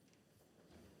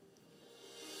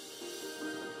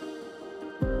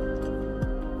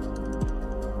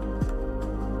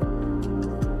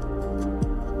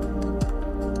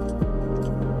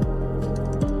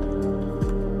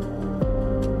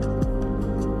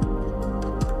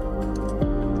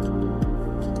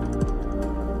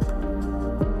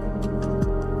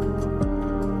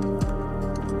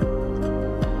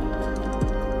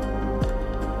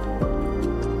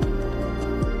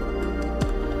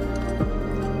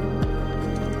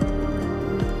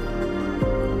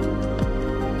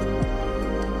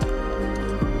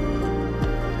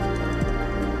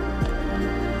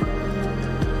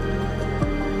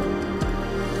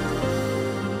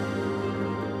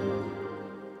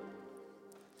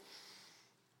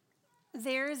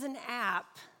is an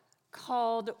app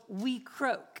called We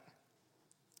Croak.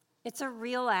 It's a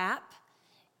real app,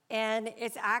 and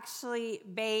it's actually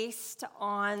based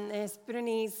on this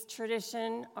Burunese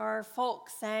tradition or folk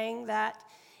saying that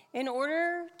in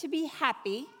order to be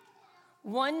happy,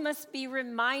 one must be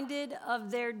reminded of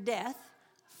their death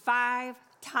 5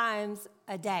 times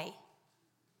a day.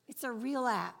 It's a real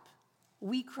app,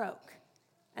 We Croak,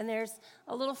 and there's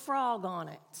a little frog on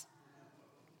it.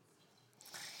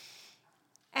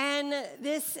 And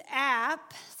this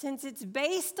app, since it's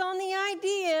based on the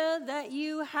idea that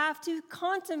you have to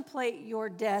contemplate your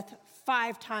death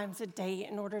 5 times a day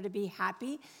in order to be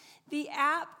happy, the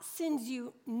app sends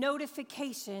you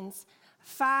notifications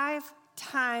 5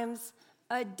 times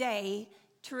a day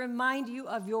to remind you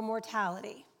of your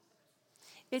mortality.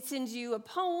 It sends you a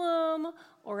poem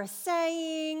or a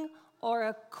saying or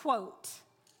a quote.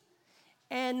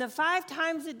 And the 5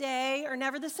 times a day are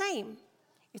never the same.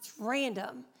 It's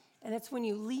random, and it's when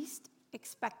you least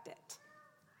expect it.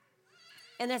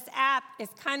 And this app is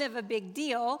kind of a big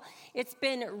deal. It's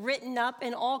been written up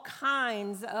in all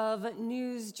kinds of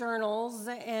news journals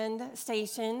and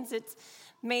stations. It's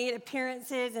made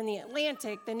appearances in The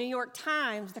Atlantic, The New York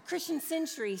Times, The Christian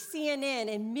Century,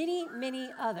 CNN, and many, many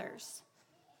others.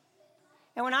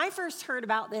 And when I first heard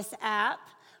about this app,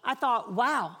 I thought,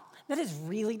 wow, that is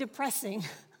really depressing.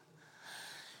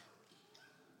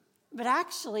 But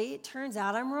actually, it turns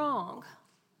out I'm wrong.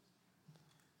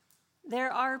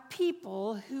 There are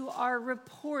people who are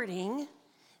reporting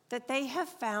that they have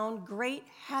found great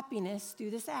happiness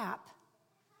through this app.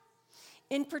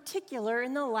 In particular,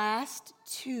 in the last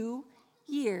 2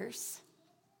 years.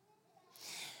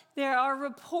 There are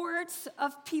reports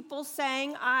of people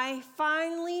saying, I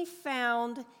finally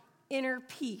found inner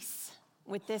peace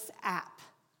with this app.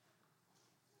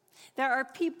 There are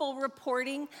people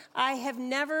reporting, I have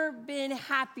never been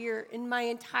happier in my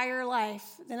entire life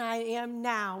than I am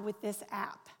now with this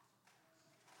app.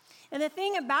 And the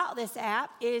thing about this app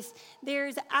is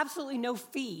there's absolutely no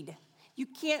feed. You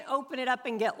can't open it up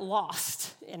and get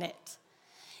lost in it.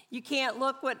 You can't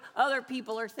look what other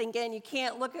people are thinking. You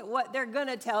can't look at what they're going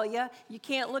to tell you. You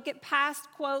can't look at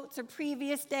past quotes or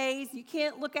previous days. You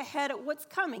can't look ahead at what's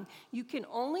coming. You can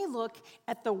only look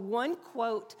at the one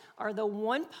quote or the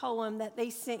one poem that they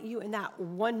sent you in that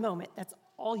one moment. That's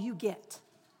all you get.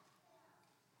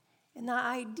 And the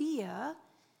idea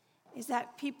is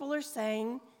that people are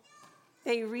saying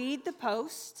they read the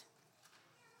post,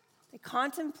 they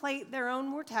contemplate their own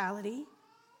mortality,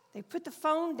 they put the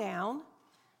phone down,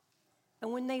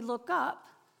 and when they look up,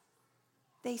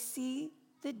 they see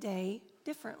the day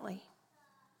differently.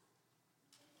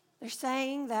 They're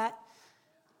saying that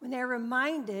when they're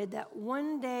reminded that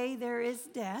one day there is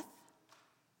death,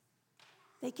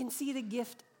 they can see the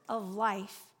gift of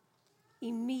life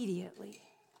immediately.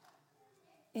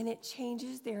 And it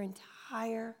changes their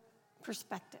entire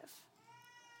perspective.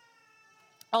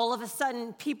 All of a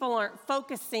sudden, people aren't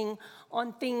focusing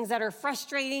on things that are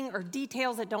frustrating or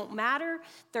details that don't matter.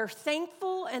 They're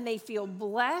thankful and they feel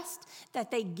blessed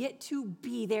that they get to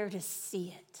be there to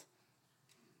see it.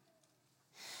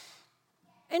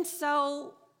 And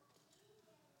so,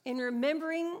 in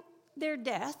remembering their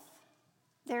death,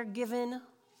 they're given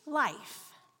life.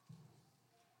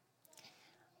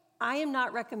 I am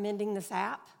not recommending this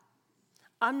app.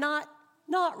 I'm not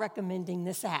recommending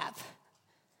this app.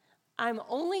 I'm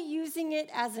only using it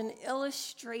as an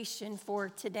illustration for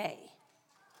today,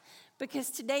 because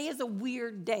today is a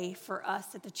weird day for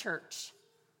us at the church.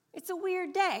 It's a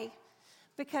weird day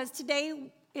because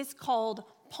today is called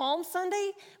Palm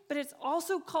Sunday, but it's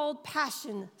also called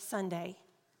Passion Sunday,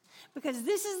 because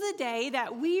this is the day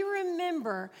that we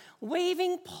remember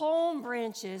waving palm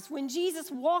branches when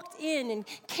Jesus walked in and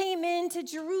came into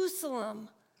Jerusalem.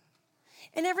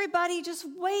 And everybody just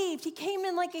waved. He came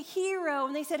in like a hero,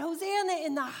 and they said, Hosanna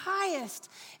in the highest.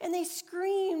 And they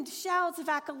screamed shouts of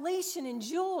accolation and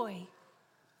joy.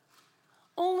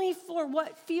 Only for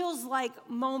what feels like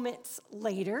moments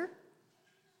later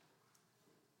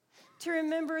to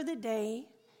remember the day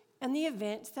and the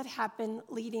events that happened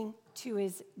leading to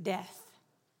his death.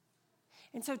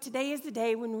 And so today is the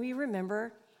day when we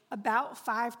remember about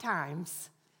 5 times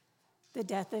the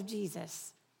death of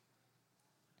Jesus.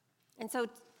 And so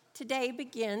today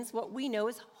begins what we know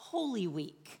as Holy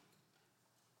Week.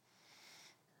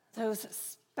 Those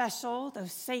special,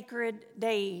 those sacred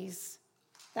days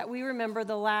that we remember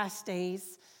the last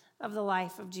days of the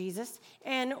life of Jesus.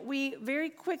 And we very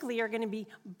quickly are going to be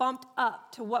bumped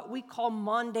up to what we call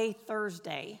Maundy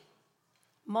Thursday.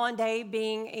 Maundy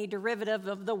being a derivative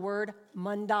of the word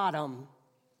mandatum.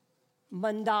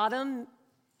 Mandatum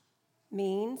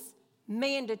means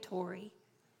mandatory,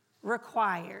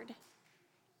 required.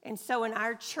 And so in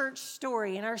our church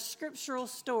story, in our scriptural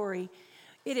story,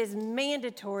 it is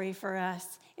mandatory for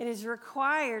us. It is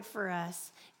required for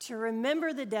us to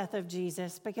remember the death of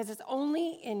Jesus, because it's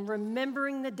only in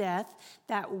remembering the death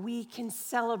that we can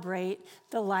celebrate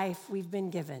the life we've been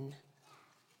given.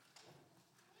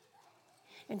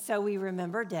 And so we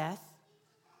remember death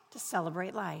to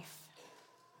celebrate life.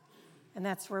 And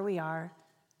that's where we are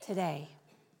today.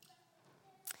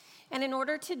 And in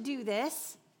order to do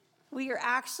this, we are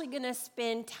actually going to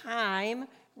spend time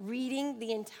reading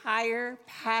the entire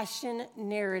Passion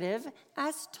narrative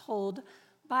as told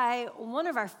by one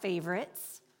of our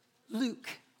favorites, Luke.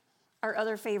 Our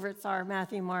other favorites are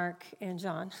Matthew, Mark, and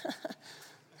John.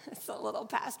 It's a little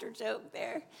pastor joke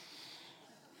there.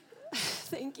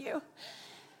 Thank you.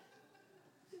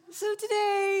 So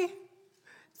today,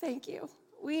 thank you,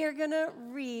 we are going to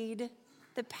read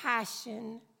the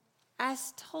Passion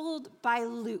as told by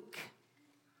Luke.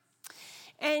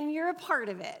 And you're a part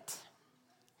of it.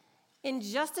 In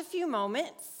just a few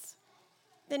moments,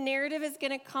 the narrative is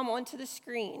going to come onto the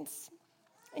screens.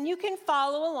 And you can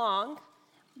follow along,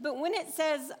 but when it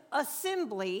says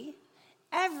assembly,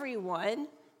 everyone,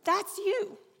 that's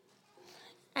you.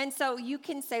 And so you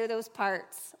can say those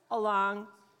parts along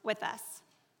with us.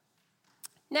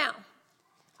 Now,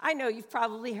 I know you've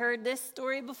probably heard this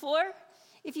story before.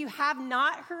 If you have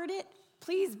not heard it,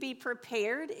 please be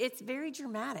prepared. It's very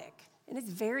dramatic. And it's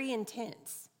very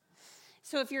intense.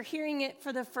 So if you're hearing it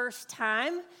for the first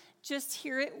time, just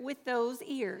hear it with those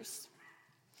ears.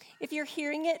 If you're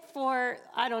hearing it for,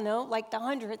 like the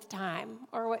 100th time,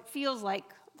 or what feels like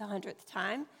the 100th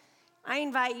time, I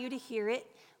invite you to hear it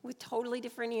with totally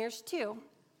different ears too.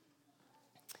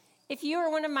 If you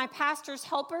are one of my pastor's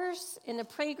helpers in the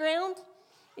playground,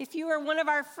 if you are one of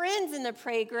our friends in the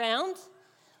playground,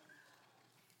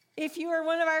 if you are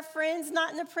one of our friends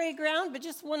not in the playground but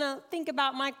just want to think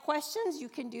about my questions, you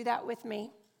can do that with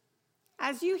me.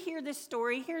 As you hear this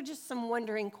story, here are just some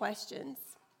wondering questions.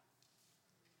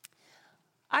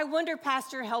 I wonder,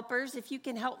 pastor helpers, if you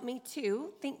can help me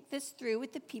too think this through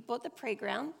with the people at the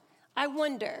playground. I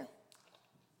wonder,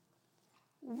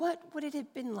 what would it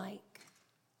have been like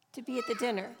to be at the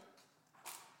dinner?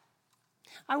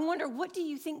 I wonder, what do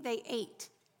you think they ate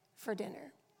for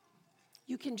dinner?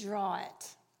 You can draw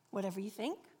it. Whatever you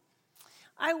think.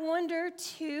 I wonder,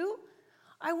 too,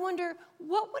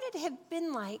 what would it have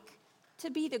been like to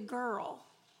be the girl?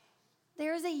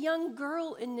 There is a young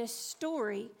girl in this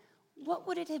story. What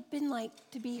would it have been like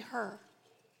to be her?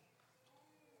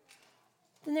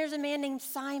 Then there's a man named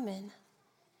Simon.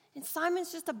 And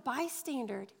Simon's just a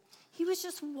bystander. He was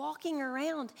just walking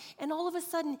around, and all of a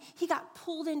sudden, he got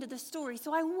pulled into the story.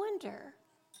 So I wonder,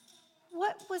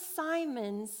 what was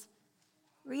Simon's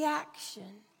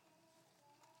reaction?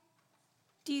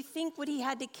 Do you think what he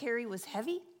had to carry was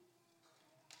heavy?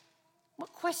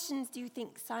 What questions do you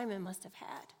think Simon must have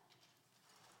had?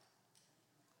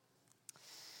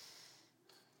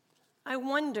 I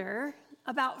wonder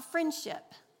about friendship.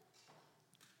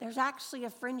 There's actually a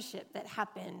friendship that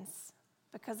happens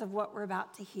because of what we're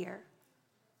about to hear.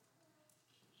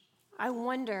 I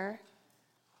wonder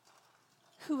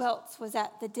who else was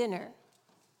at the dinner.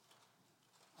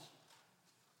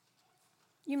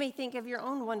 You may think of your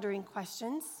own wondering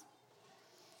questions.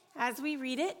 As we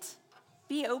read it,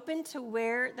 be open to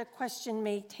where the question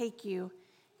may take you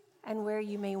and where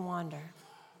you may wander.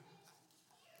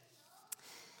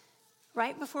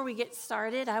 Right before we get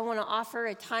started, I want to offer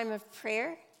a time of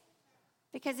prayer,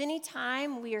 because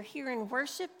anytime we are here in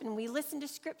worship and we listen to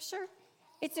Scripture,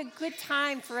 it's a good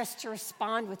time for us to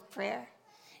respond with prayer.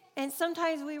 And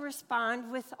sometimes we respond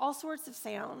with all sorts of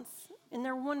sounds, and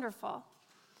they're wonderful.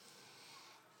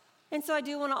 And so I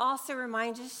do want to also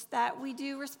remind us that we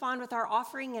do respond with our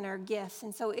offering and our gifts.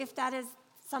 And so if that is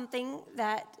something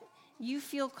that you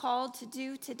feel called to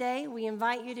do today, we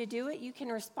invite you to do it. You can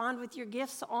respond with your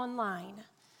gifts online.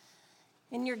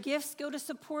 And your gifts go to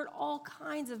support all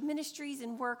kinds of ministries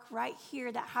and work right here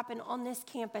that happen on this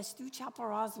campus through Chapel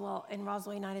Roswell and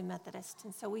Roswell United Methodist.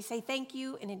 And so we say thank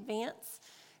you in advance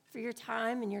for your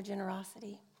time and your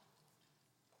generosity.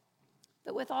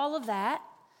 But with all of that,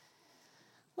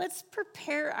 let's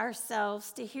prepare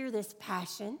ourselves to hear this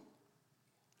passion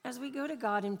as we go to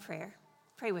God in prayer.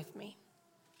 Pray with me.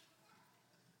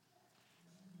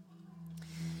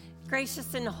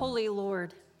 Gracious and holy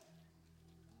Lord,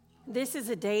 this is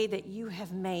a day that you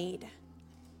have made.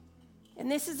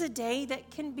 And this is a day that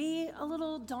can be a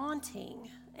little daunting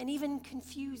and even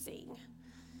confusing.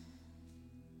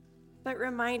 But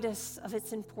remind us of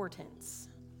its importance.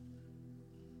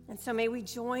 And so may we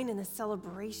join in the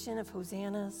celebration of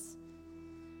hosannas.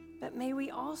 but may we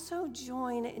also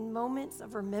join in moments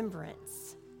of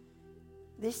remembrance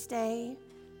this day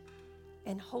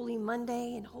and Holy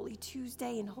Monday and Holy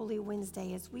Tuesday and Holy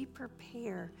Wednesday as we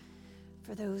prepare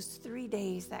for those 3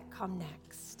 days that come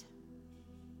next.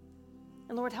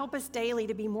 And Lord, help us daily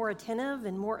to be more attentive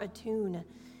and more attuned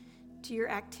to your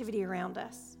activity around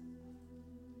us.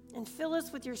 And fill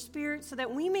us with your Spirit so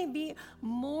that we may be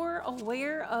more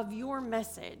aware of your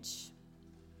message.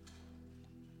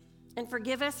 And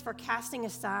forgive us for casting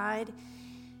aside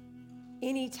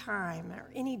any time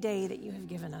or any day that you have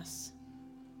given us.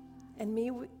 And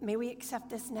may we accept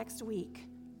this next week,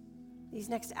 these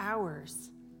next hours,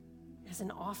 as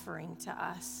an offering to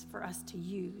us, for us to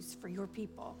use for your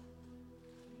people.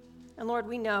 And Lord,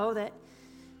 we know that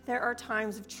there are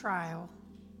times of trial.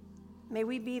 May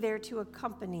we be there to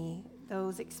accompany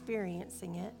those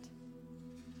experiencing it.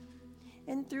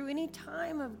 And through any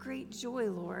time of great joy,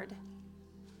 Lord,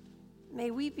 may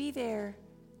we be there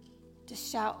to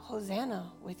shout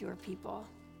Hosanna with your people.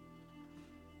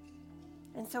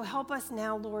 And so help us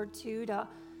now, Lord, too, to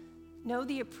know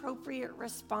the appropriate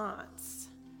response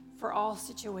for all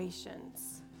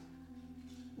situations.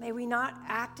 May we not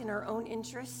act in our own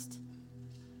interest,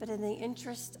 but in the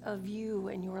interest of you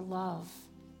and your love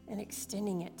and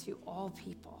extending it to all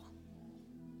people.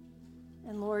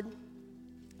 And Lord,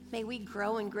 may we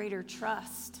grow in greater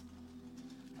trust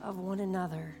of one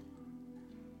another.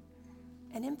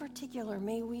 And in particular,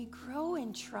 may we grow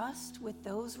in trust with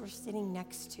those we're sitting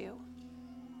next to.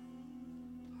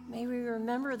 May we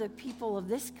remember the people of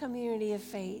this community of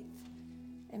faith,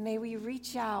 and may we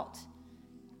reach out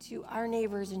to our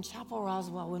neighbors in Chapel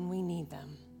Roswell when we need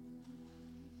them.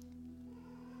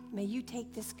 May you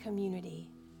take this community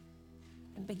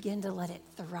and begin to let it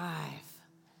thrive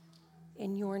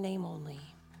in your name only.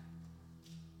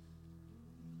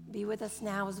 Be with us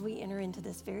now as we enter into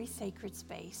this very sacred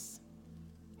space.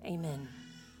 Amen.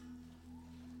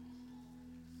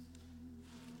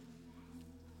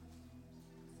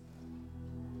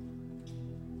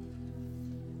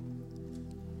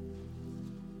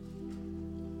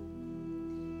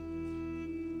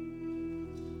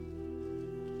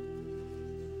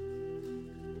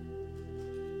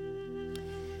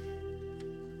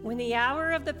 When the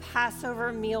hour of the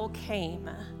Passover meal came,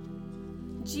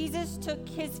 Jesus took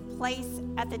his place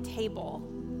at the table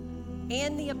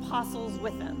and the apostles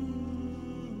with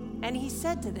him. And he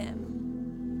said to them,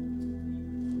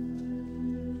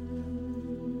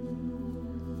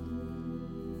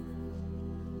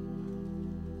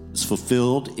 "It's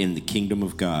fulfilled in the kingdom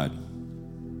of God."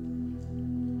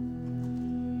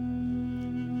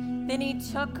 Then he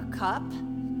took a cup,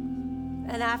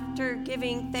 and after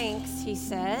giving thanks, he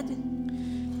said,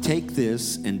 "Take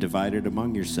this and divide it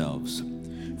among yourselves.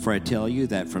 For I tell you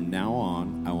that from now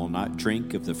on I will not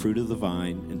drink of the fruit of the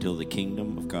vine until the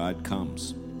kingdom of God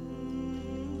comes."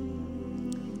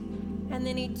 And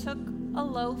then he took a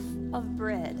loaf of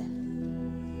bread,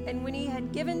 and when he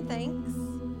had given thanks,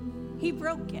 he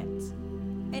broke it,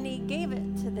 and he gave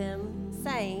it to them,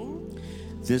 saying,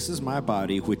 "This is my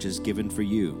body, which is given for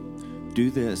you. Do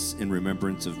this in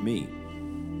remembrance of me."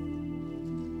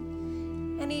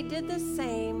 And he did the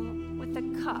same with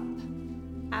the cup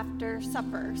after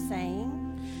supper, saying,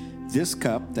 "This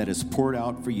cup that is poured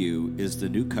out for you is the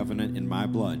new covenant in my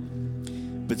blood.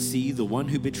 But see, the one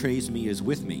who betrays me is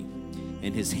with me,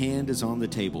 and his hand is on the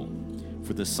table.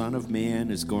 For the Son of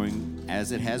Man is going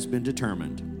as it has been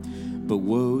determined. But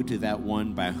woe to that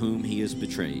one by whom he is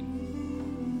betrayed."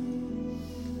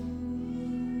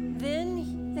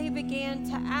 Then they began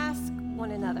to ask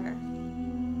one another,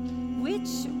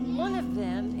 which one of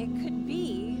them it could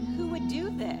be who would do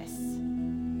this.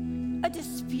 A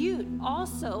dispute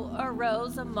also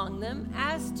arose among them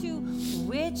as to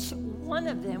which one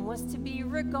of them was to be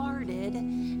regarded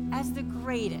as the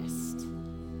greatest.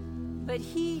 But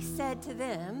he said to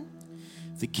them,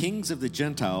 "The kings of the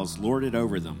Gentiles lord it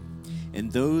over them,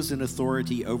 and those in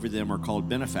authority over them are called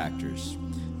benefactors.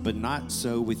 But not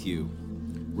so with you.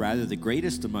 Rather, the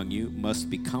greatest among you must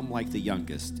become like the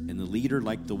youngest, and the leader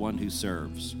like the one who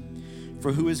serves.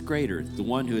 For who is greater, the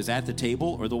one who is at the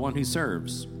table or the one who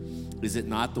serves? Is it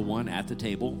not the one at the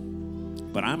table?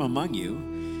 But I'm among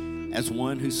you as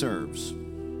one who serves.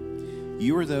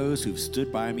 You are those who've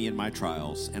stood by me in my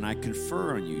trials, and I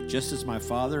confer on you, just as my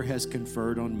Father has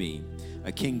conferred on me,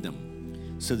 a kingdom,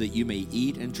 so that you may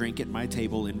eat and drink at my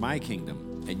table in my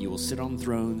kingdom, and you will sit on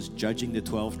thrones judging the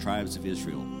 12 tribes of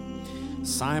Israel.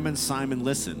 Simon, Simon,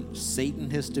 listen,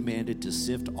 Satan has demanded to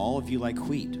sift all of you like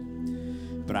wheat.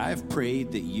 But I have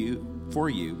prayed that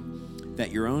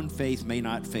your own faith may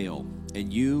not fail,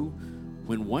 and you,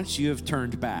 when once you have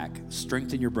turned back,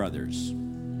 strengthen your brothers.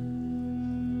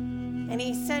 And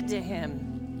he said to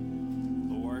him,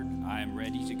 Lord, I am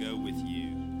ready to go with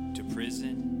you to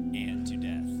prison and to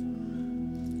death.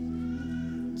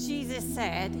 Jesus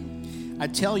said, I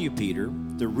tell you, Peter,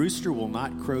 the rooster will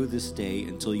not crow this day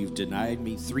until you've denied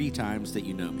me 3 times that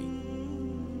you know me.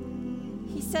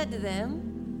 He said to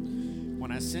them,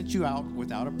 When I sent you out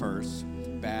without a purse,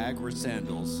 bag, or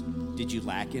sandals, did you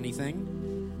lack anything?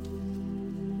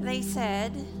 They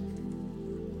said,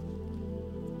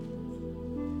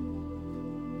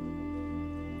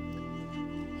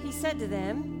 He said to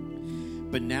them,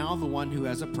 But now the one who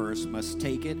has a purse must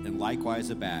take it, and likewise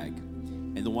a bag.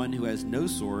 And the one who has no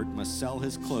sword must sell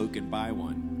his cloak and buy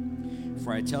one.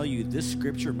 For I tell you, this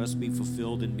scripture must be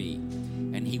fulfilled in me.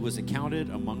 And he was accounted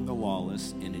among the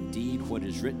lawless, and indeed what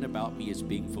is written about me is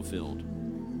being fulfilled.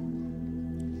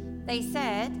 They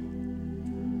said,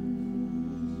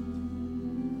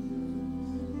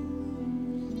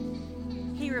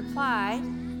 He replied,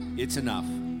 It's enough.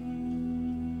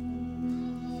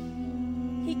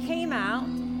 He came out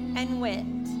and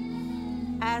went,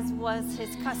 as was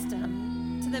his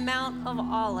custom, to the Mount of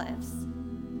Olives.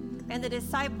 And the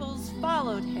disciples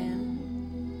followed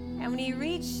him. And when he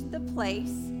reached the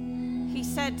place, he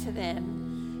said to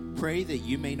them, Pray that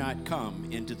you may not come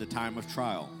into the time of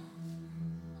trial.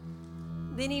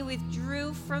 Then he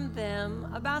withdrew from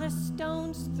them about a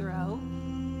stone's throw,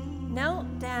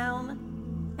 knelt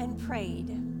down, and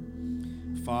prayed.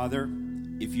 Father,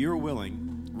 if you're willing,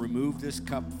 remove this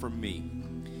cup from me.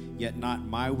 Yet not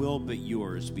my will, but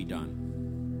yours be done.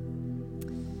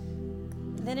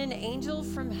 Then an angel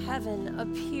from heaven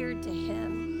appeared to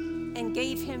him and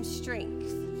gave him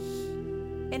strength.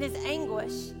 In his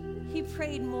anguish, he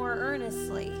prayed more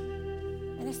earnestly,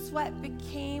 and his sweat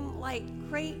became like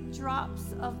great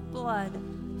drops of blood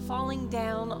falling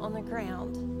down on the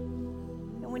ground.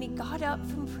 And when he got up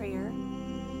from prayer,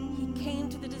 he came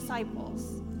to the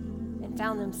disciples and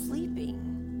found them sleeping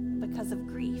because of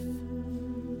grief.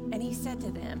 And he said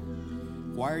to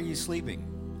them, Why are you sleeping?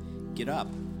 Get up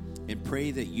and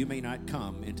pray that you may not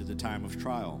come into the time of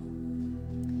trial.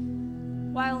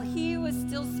 While he was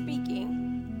still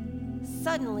speaking,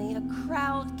 suddenly a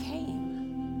crowd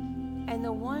came, and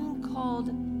the one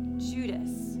called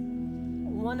Judas,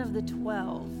 one of the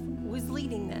 12, was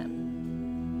leading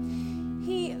them.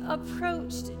 He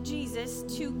approached Jesus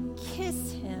to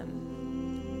kiss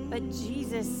him, but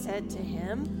Jesus said to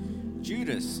him,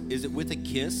 Judas, is it with a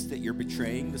kiss that you're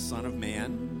betraying the Son of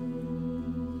Man?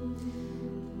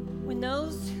 When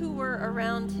those who were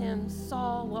around him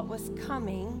saw what was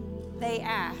coming, they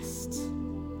asked,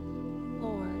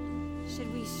 Lord,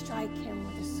 should we strike him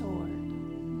with a sword?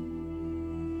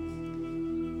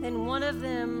 Then one of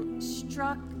them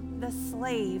struck the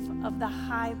slave of the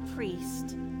high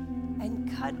priest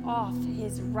and cut off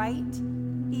his right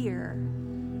ear.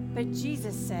 But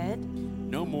Jesus said,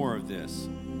 No more of this.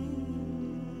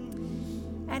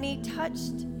 And he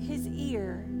touched his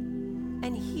ear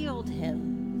and healed him.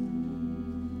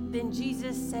 Then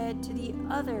Jesus said to the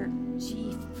other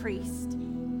chief priest,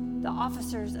 the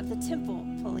officers of the temple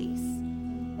police,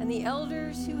 and the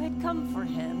elders who had come for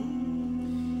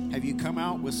him, Have you come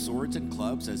out with swords and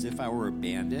clubs as if I were a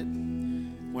bandit?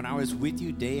 When I was with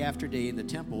you day after day in the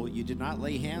temple, you did not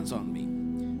lay hands on me.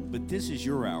 But this is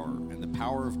your hour and the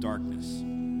power of darkness.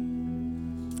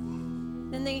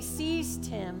 Then they seized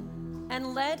him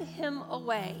and led him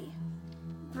away,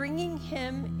 bringing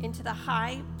him into the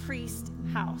high priest's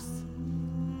house.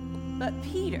 But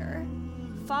Peter,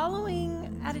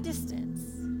 following at a distance,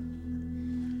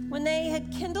 when they had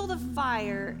kindled a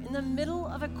fire in the middle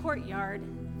of a courtyard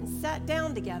and sat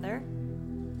down together,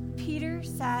 Peter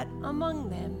sat among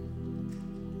them.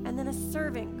 And then a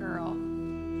servant girl,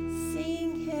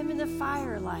 seeing him in the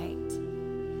firelight,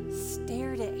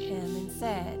 stared at him and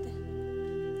said,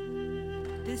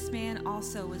 This man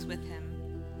also was with him.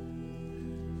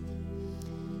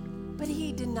 But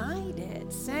he denied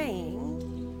it, saying,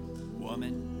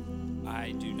 Woman,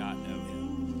 I do not know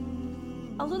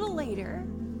him. A little later,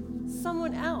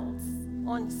 someone else,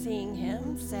 on seeing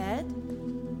him, said,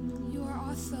 You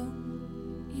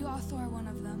also are one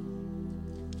of them.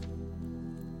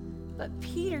 But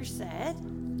Peter said,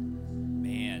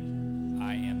 Man,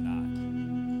 I am not.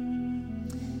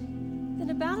 Then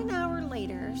about an hour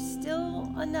later,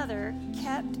 still another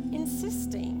kept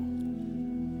insisting,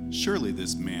 Surely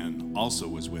this man also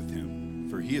was with him,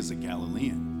 for he is a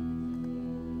Galilean.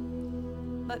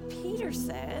 But Peter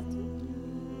said,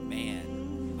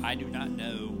 Man, I do not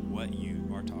know what you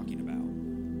are talking about.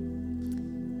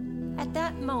 At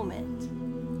that moment,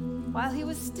 while he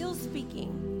was still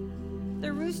speaking,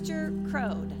 the rooster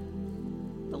crowed.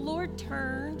 The Lord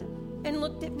turned and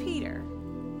looked at Peter.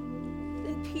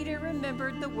 Then Peter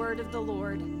remembered the word of the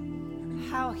Lord,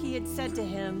 how he had said to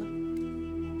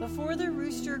him, "Before the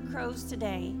rooster crows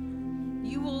today,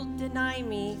 you will deny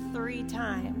me 3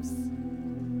 times."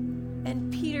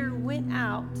 And Peter went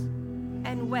out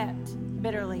and wept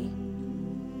bitterly.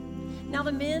 Now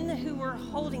the men who were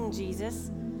holding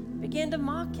Jesus began to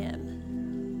mock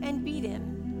him and beat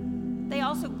him. They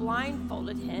also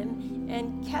blindfolded him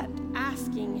and kept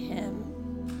asking him,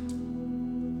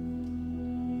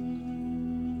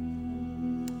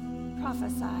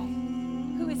 "Prophesy,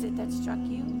 who is it that struck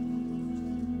you?"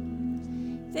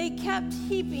 They kept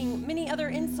heaping many other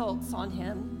insults on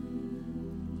him.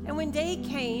 And when day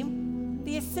came,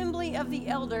 the assembly of the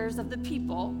elders of the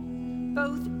people,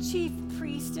 both chief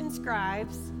priests and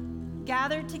scribes,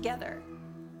 gathered together,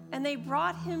 and they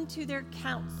brought him to their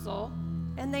council,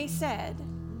 and they said,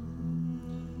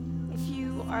 "If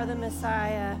you are the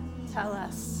Messiah, tell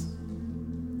us."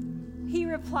 He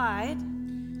replied,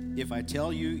 If I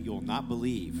tell you, you'll not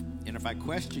believe, and if I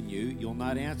question you, you'll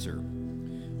not answer.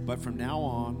 But from now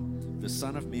on, the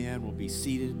Son of Man will be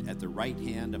seated at the right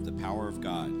hand of the power of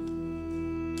God.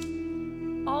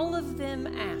 All of them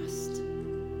asked,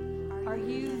 "Are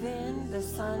you then the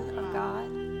Son of God?"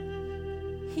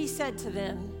 He said to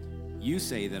them, You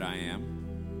say that I am.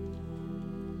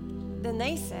 Then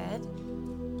they said,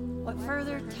 "What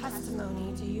further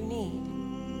testimony do you need?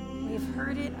 We have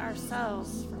heard it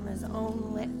ourselves from his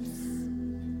own lips."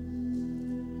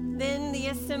 Then the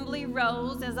assembly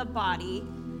rose as a body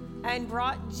and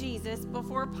brought Jesus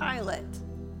before Pilate.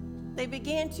 They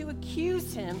began to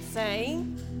accuse him,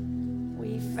 saying,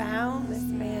 "We found this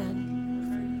man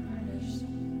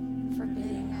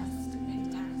forbidding us to pay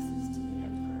taxes to the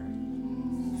emperor."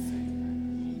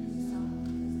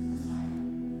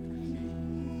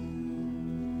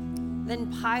 Then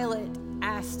Pilate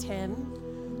asked him,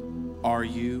 "Are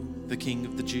you the king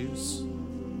of the Jews?"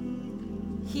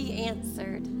 He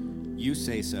answered. You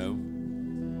say so.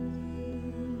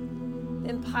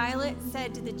 Then Pilate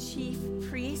said to the chief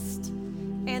priest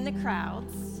and the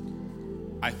crowds,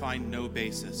 I find no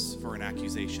basis for an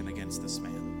accusation against this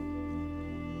man.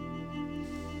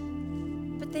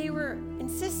 but they were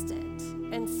insistent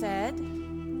and said,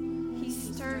 "He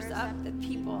stirs up the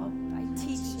people by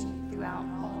teaching throughout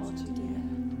all Judea,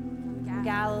 from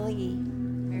Galilee,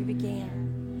 where he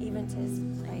began, even to his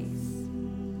place."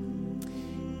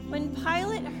 When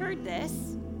Pilate heard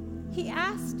this, he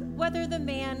asked whether the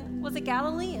man was a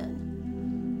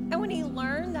Galilean. And when he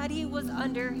learned that he was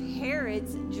under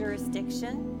Herod's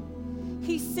jurisdiction,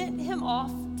 he sent him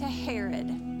off to Herod,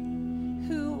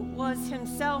 who was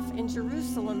himself in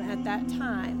Jerusalem at that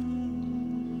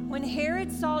time. When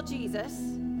Herod saw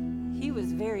Jesus, he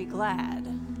was very glad,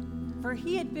 for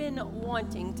he had been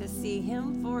wanting to see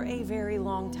him for a very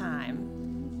long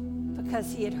time,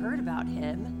 because he had heard about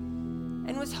him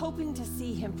and was hoping to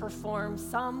see him perform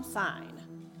some sign.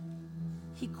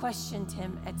 He questioned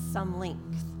him at some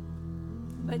length,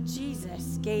 but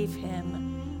Jesus gave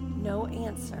him no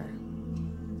answer.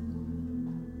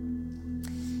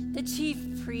 The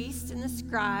chief priests and the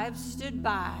scribes stood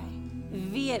by,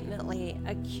 vehemently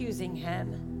accusing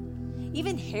him.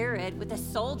 Even Herod, with the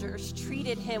soldiers,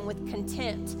 treated him with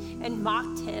contempt and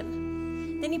mocked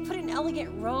him. Then he put an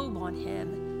elegant robe on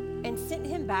him and sent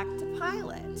him back to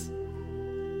Pilate.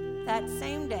 That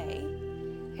same day,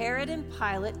 Herod and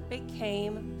Pilate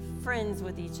became friends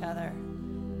with each other.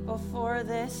 Before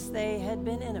this, they had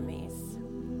been enemies.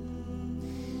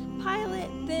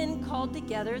 Pilate then called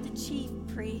together the chief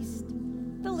priests,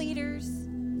 the leaders,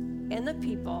 and the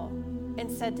people,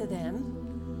 and said to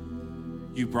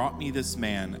them, You brought me this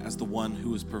man as the one who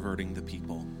was perverting the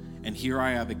people, and here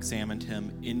I have examined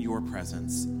him in your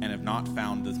presence, and have not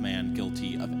found this man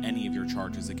guilty of any of your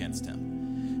charges against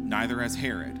him. Neither has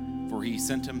Herod, for he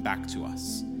sent him back to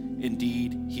us.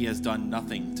 Indeed, he has done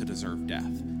nothing to deserve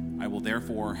death. I will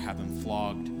therefore have him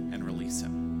flogged and release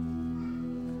him.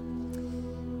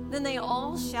 Then they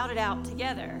all shouted out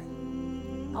together,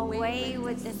 "Away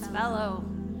with this fellow!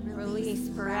 Release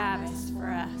Barabbas for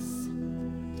us."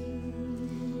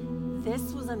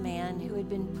 This was a man who had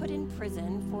been put in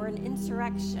prison for an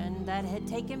insurrection that had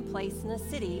taken place in the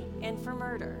city and for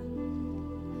murder.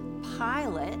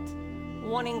 Pilate,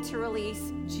 wanting to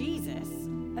release Jesus,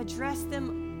 addressed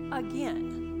them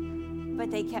again, but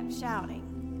they kept shouting,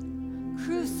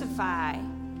 "Crucify,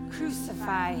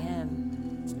 crucify him."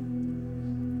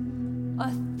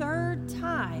 A third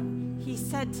time he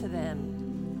said to them,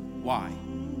 Why?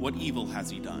 What evil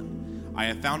has he done? I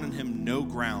have found in him no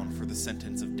ground for the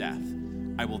sentence of death.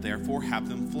 I will therefore have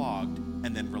them flogged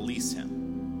and then release him.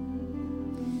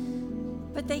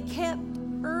 but they kept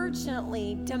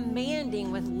urgently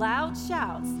demanding with loud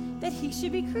shouts that he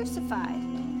should be crucified,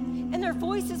 and their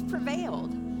voices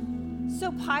prevailed.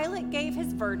 So Pilate gave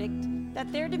his verdict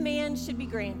that their demand should be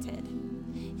granted.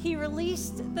 He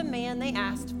released the man they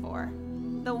asked for,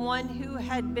 the one who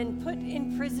had been put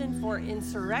in prison for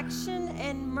insurrection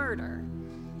and murder,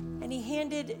 and he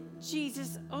handed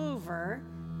Jesus over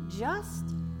just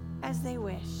as they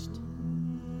wished.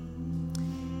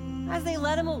 As they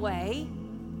led him away,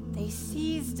 they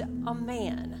seized a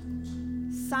man,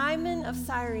 Simon of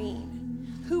Cyrene,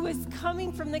 who was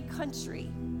coming from the country,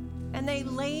 and they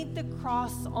laid the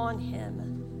cross on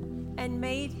him and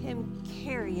made him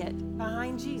carry it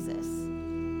behind Jesus.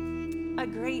 A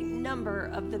great number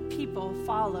of the people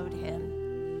followed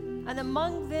him, and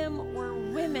among them were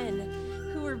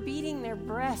women who were beating their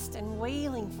breasts and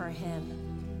wailing for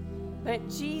him. But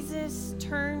Jesus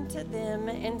turned to them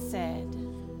and said,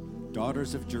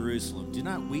 Daughters of Jerusalem, do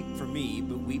not weep for me,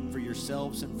 but weep for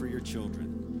yourselves and for your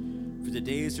children. For the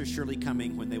days are surely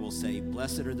coming when they will say,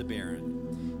 Blessed are the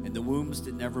barren, and the wombs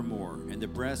that never bore, and the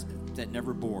breasts that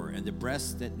never bore, and the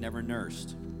breasts that never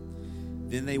nursed.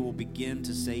 Then they will begin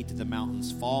to say to the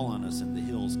mountains, Fall on us, and the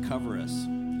hills, cover us.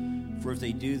 For if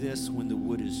they do this when the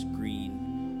wood is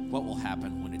green, what will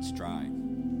happen when it's dry?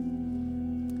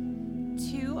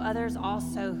 2 others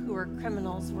also who were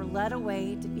criminals were led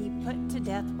away to be put to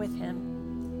death with him.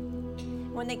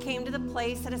 When they came to the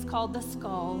place that is called the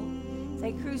Skull,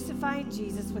 they crucified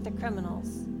Jesus with the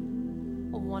criminals,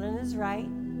 one on his right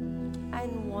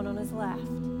and one on his left.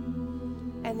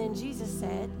 And then Jesus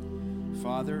said,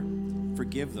 Father,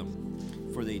 forgive them,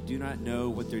 for they do not know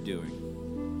what they're doing.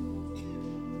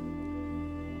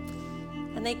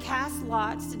 And they cast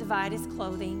lots to divide his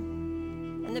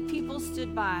clothing, and the people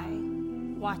stood by,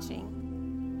 watching.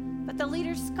 But the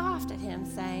leaders scoffed at him,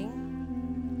 saying,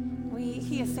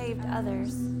 He has saved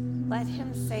others. Let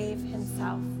him save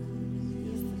himself.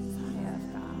 He is the Messiah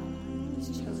of God, his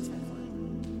chosen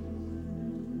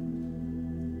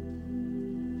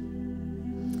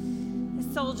one. The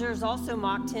soldiers also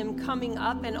mocked him, coming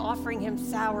up and offering him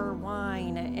sour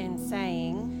wine and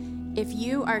saying, If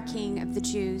you are king of the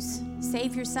Jews,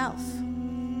 save yourself.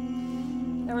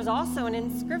 There was also an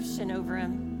inscription over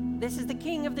him, This is the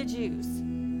King of the Jews.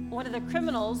 One of the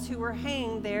criminals who were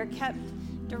hanged there kept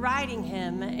deriding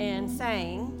him and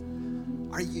saying,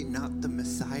 Are you not the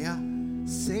Messiah?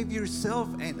 Save yourself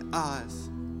and us.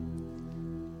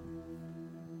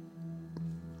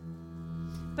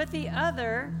 But the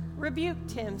other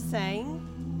rebuked him,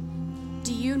 saying,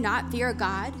 Do you not fear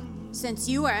God, since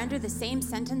you are under the same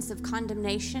sentence of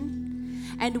condemnation?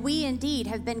 And we indeed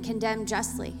have been condemned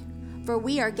justly, for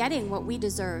we are getting what we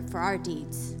deserve for our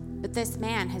deeds. But this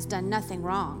man has done nothing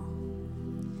wrong.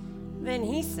 Then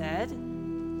he said,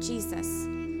 Jesus,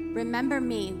 remember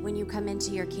me when you come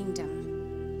into your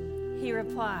kingdom. He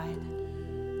replied,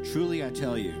 Truly I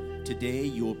tell you, today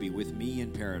you will be with me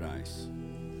in paradise.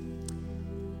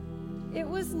 It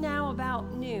was now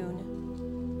about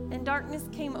noon, and darkness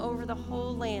came over the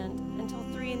whole land until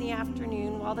 3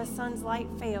 p.m, while the sun's light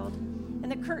failed,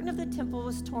 and the curtain of the temple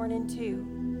was torn in two.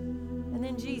 And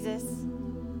then Jesus,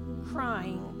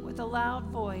 crying with a loud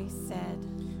voice, said,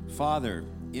 Father,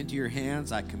 into your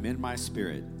hands I commend my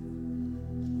spirit.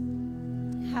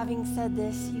 Having said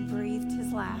this, he breathed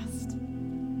his last.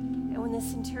 And when the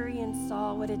centurion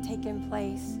saw what had taken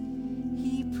place,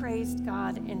 he praised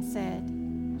God and said,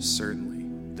 Certainly,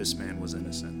 this man was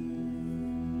innocent.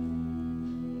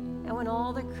 And when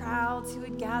all the crowds who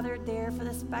had gathered there for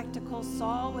the spectacle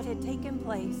saw what had taken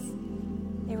place,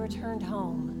 they returned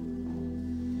home.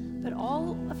 But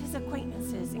all of his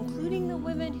acquaintances, including the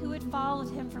women who had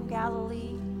followed him from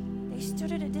Galilee, they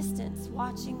stood at a distance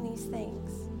watching these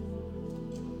things.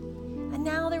 And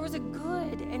now there was a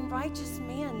good and righteous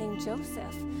man named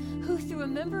Joseph, who through a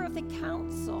member of the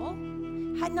council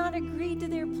had not agreed to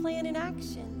their plan in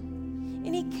action.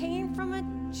 And he came from a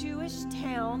Jewish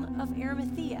town of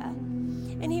Arimathea,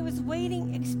 and he was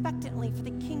waiting expectantly for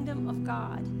the kingdom of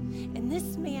God. And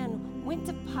this man went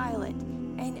to Pilate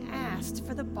and asked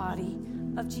for the body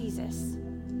of Jesus.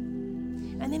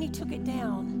 And then he took it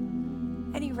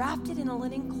down, and he wrapped it in a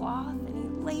linen cloth, and he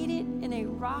laid it in a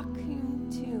rock-hewn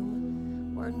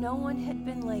tomb where no one had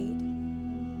been laid.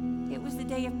 It was the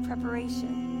day of preparation,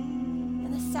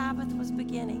 and the Sabbath was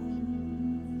beginning.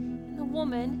 And the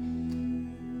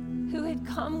woman who had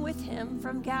come with him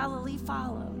from Galilee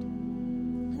followed.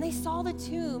 And they saw the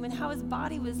tomb and how his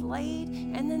body was laid,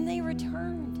 and then they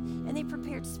returned, and they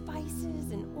prepared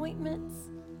spices and ointments.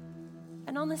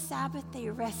 And on the Sabbath they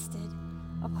rested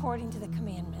according to the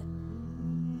commandment.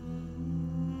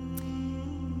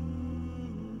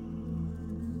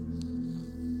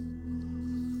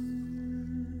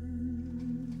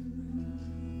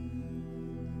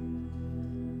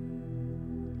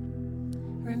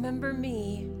 remember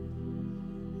me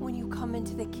when you come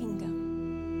into the kingdom.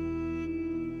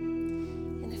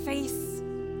 In the face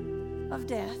of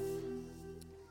death,